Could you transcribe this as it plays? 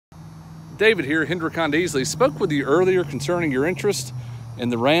David here, Hendrick Honda Easley. Spoke with you earlier concerning your interest in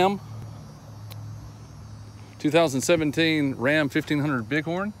the Ram 2017 Ram 1500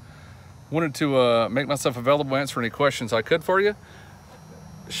 Bighorn. Wanted to make myself available, answer any questions I could for you.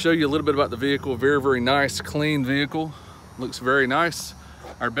 Show you a little bit about the vehicle. Very nice, clean vehicle. Looks very nice.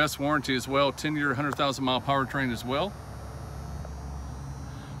 Our best warranty as well, 10-year, 100,000 mile powertrain as well.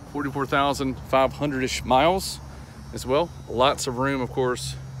 44,500-ish miles as well. Lots of room, of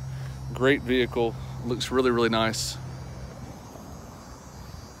course. Great vehicle. Looks really nice.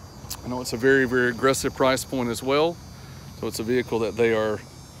 I know it's a very aggressive price point as well. So it's a vehicle that they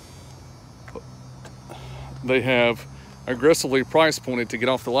have aggressively price pointed to get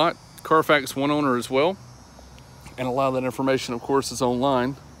off the lot. Carfax one owner as well. And a lot of that information, of course, is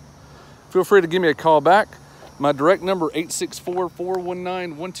online. Feel free to give me a call back. My direct number,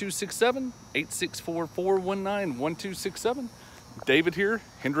 864-419-1267. 864-419-1267. David here,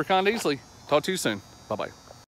 Hendrick Honda Easley. Talk to you soon. Bye-bye.